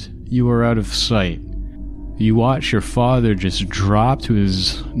moment you are out of sight, you watch your father just drop to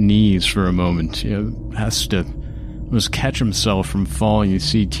his knees for a moment. He has to catch himself from falling. You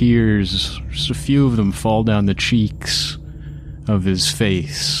see tears, just a few of them fall down the cheeks of his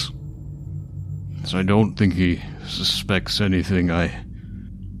face. So I don't think he suspects anything. I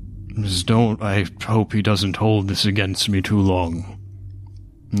hope he doesn't hold this against me too long.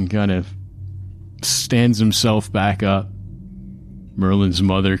 He kind of stands himself back up. Merlin's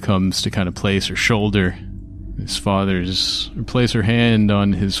mother comes to kind of place her hand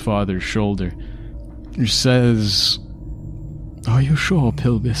on his father's shoulder. She says, "Are you sure,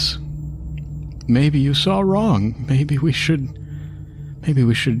 Pilbis? Maybe you saw wrong. Maybe we should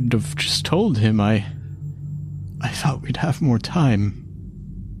have just told him. I thought we'd have more time."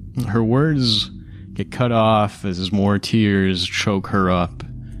 Her words get cut off as more tears choke her up.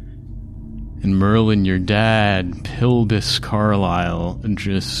 And Merlin, your dad, Pilbus Carlyle,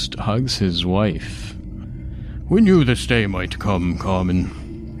 just hugs his wife. We knew this day might come,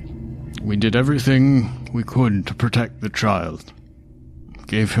 Carmen. We did everything we could to protect the child.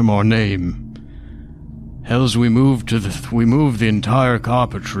 Gave him our name. Hells, we moved the entire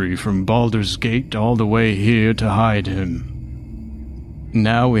carpentry from Baldur's Gate all the way here to hide him.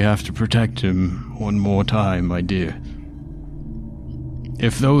 Now we have to protect him one more time, my dear.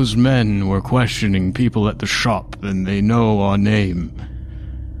 If those men were questioning people at the shop, then they know our name.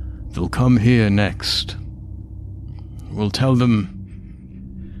 They'll come here next. We'll tell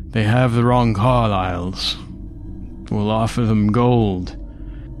them they have the wrong Carlyles. We'll offer them gold.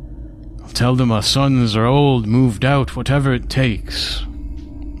 We'll tell them our sons are old, moved out, whatever it takes,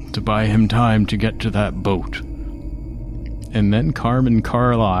 to buy him time to get to that boat. And then Carmen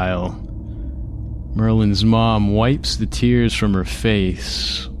Carlyle, Merlin's mom, wipes the tears from her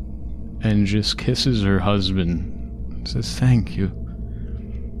face and just kisses her husband. Says, thank you.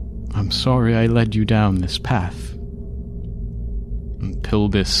 I'm sorry I led you down this path. And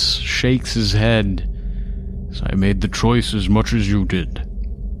Pilbus shakes his head. So I made the choice as much as you did.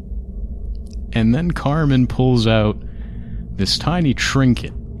 And then Carmen pulls out this tiny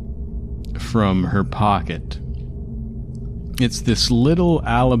trinket from her pocket. It's this little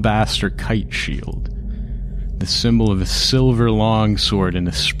alabaster kite shield, the symbol of a silver longsword and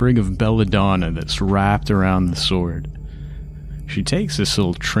a sprig of belladonna that's wrapped around the sword. She takes this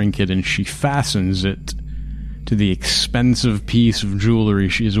little trinket and she fastens it to the expensive piece of jewelry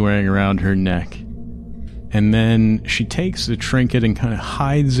she's wearing around her neck. And then she takes the trinket and kind of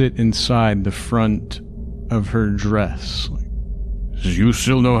hides it inside the front of her dress. Do you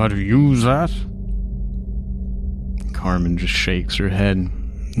still know how to use that? Carmen just shakes her head.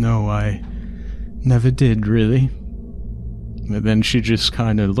 No, I never did, really. But then she just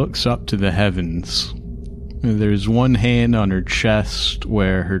kind of looks up to the heavens. There's one hand on her chest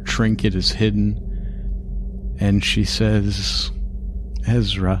where her trinket is hidden. And she says,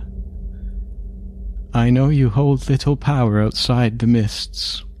 Ezra, I know you hold little power outside the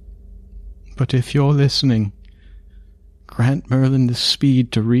mists. But if you're listening, grant Merlin the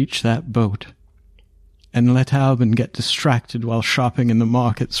speed to reach that boat. And let Albin get distracted while shopping in the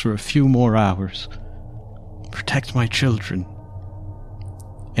markets for a few more hours. Protect my children.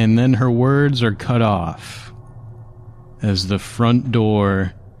 And then her words are cut off as the front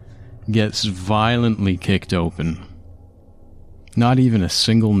door gets violently kicked open. Not even a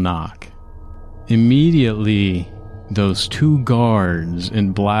single knock. Immediately, those two guards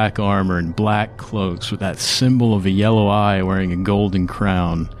in black armor and black cloaks with that symbol of a yellow eye wearing a golden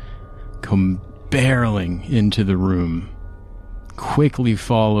crown come barreling into the room, quickly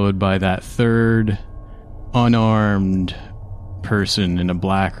followed by that third unarmed person in a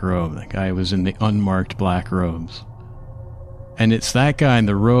black robe. That guy was in the unmarked black robes. And it's that guy in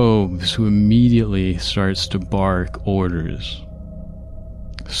the robes who immediately starts to bark orders.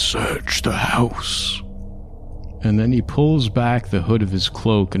 Search the house. And then he pulls back the hood of his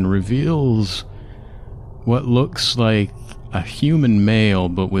cloak and reveals what looks like a human male,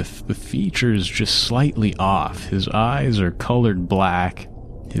 but with the features just slightly off. His eyes are colored black.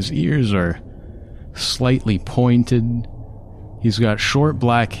 His ears are slightly pointed. He's got short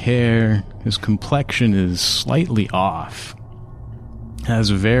black hair. His complexion is slightly off. Has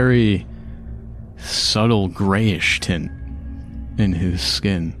a very subtle grayish tint in his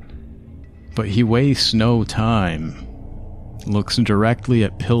skin. But he wastes no time. Looks directly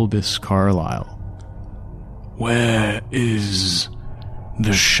at Pilbus Carlyle. Where is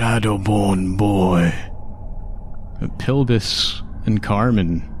the Shadowborn boy? Pilbus and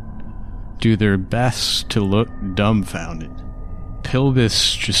Carmen do their best to look dumbfounded.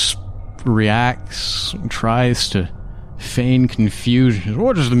 Pilbus just reacts, tries to feign confusion.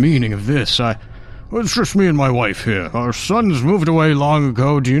 What is the meaning of this? It's just me and my wife here. Our sons moved away long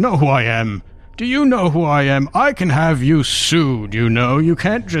ago. Do you know who I am? Do you know who I am? I can have you sued, you know. You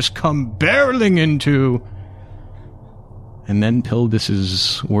can't just come barreling into... And then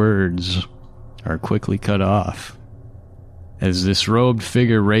Pilbus's words are quickly cut off as this robed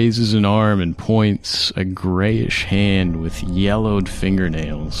figure raises an arm and points a grayish hand with yellowed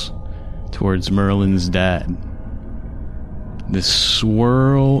fingernails towards Merlin's dad. This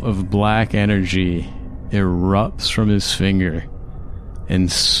swirl of black energy erupts from his finger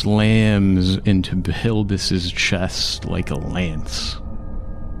and slams into Pilbus's chest like a lance.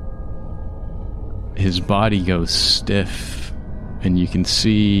 His body goes stiff, and you can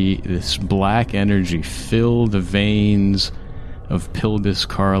see this black energy fill the veins of Pilbus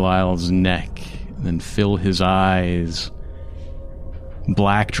Carlyle's neck then fill his eyes.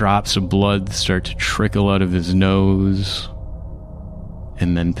 Black drops of blood start to trickle out of his nose.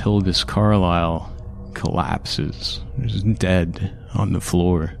 And then Pilvis Carlyle collapses, just dead on the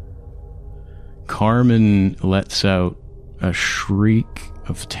floor. Carmen lets out a shriek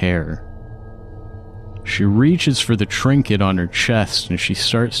of terror. She reaches for the trinket on her chest and she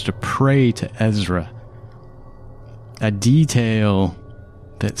starts to pray to Ezra. A detail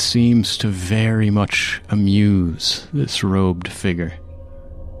that seems to very much amuse this robed figure.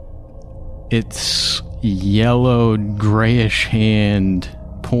 Its yellowed, grayish hand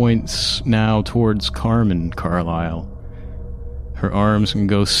points now towards Carmen Carlyle. Her arms can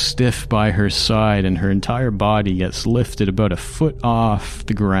go stiff by her side and her entire body gets lifted about a foot off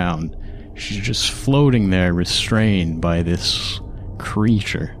the ground. She's just floating there, restrained by this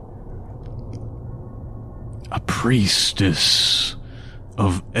creature. A priestess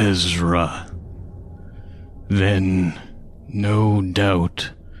of Ezra. Then, no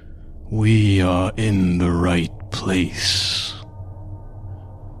doubt, we are in the right place.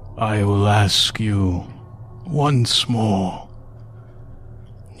 I will ask you once more.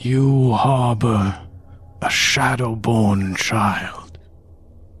 You harbor a shadow-born child.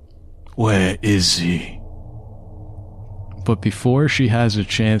 Where is he? But before she has a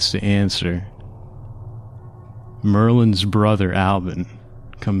chance to answer, Merlin's brother Albin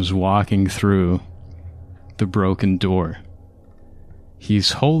comes walking through the broken door.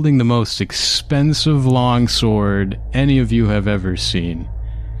 He's holding the most expensive longsword any of you have ever seen.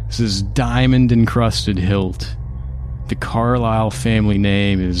 This is diamond-encrusted hilt. The Carlyle family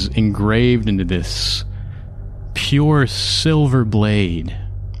name is engraved into this pure silver blade.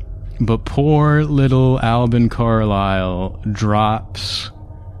 But poor little Albin Carlyle drops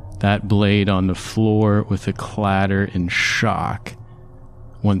that blade on the floor with a clatter in shock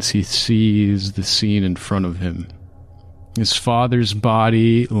once he sees the scene in front of him. His father's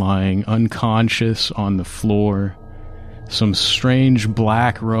body lying unconscious on the floor. Some strange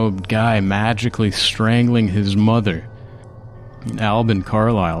black-robed guy magically strangling his mother. And Albin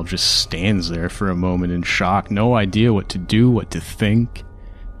Carlyle just stands there for a moment in shock, no idea what to do, what to think.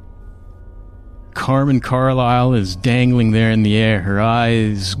 Carmen Carlyle is dangling there in the air. Her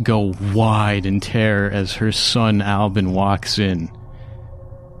eyes go wide in terror as her son Albin walks in.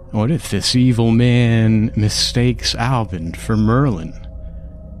 What if this evil man mistakes Albin for Merlin?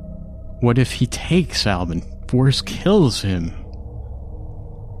 What if he takes Albin, worse, kills him?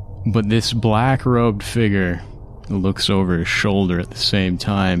 But this black-robed figure looks over his shoulder at the same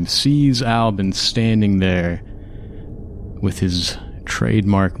time, sees Albin standing there with his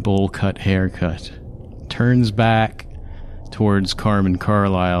trademark bowl-cut haircut, turns back towards Carmen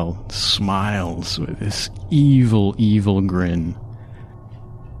Carlyle, smiles with this evil, evil grin.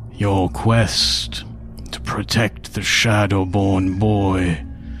 Your quest to protect the Shadowborn boy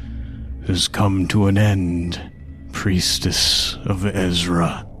has come to an end, priestess of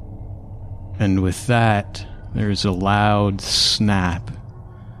Ezra. And with that, there's a loud snap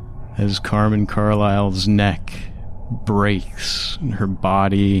as Carmen Carlyle's neck breaks and her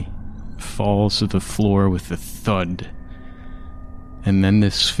body falls to the floor with a thud. And then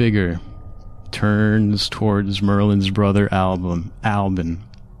this figure turns towards Merlin's brother Albin.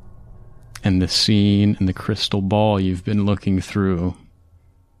 And the scene in the crystal ball you've been looking through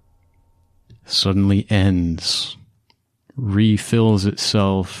suddenly ends, refills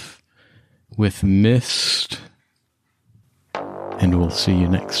itself with mist, and we'll see you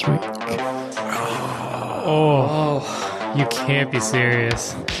next week. Oh, you can't be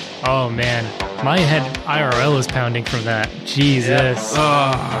serious. Oh man, my head IRL is pounding from that. Jesus.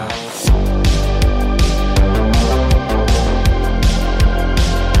 Yeah.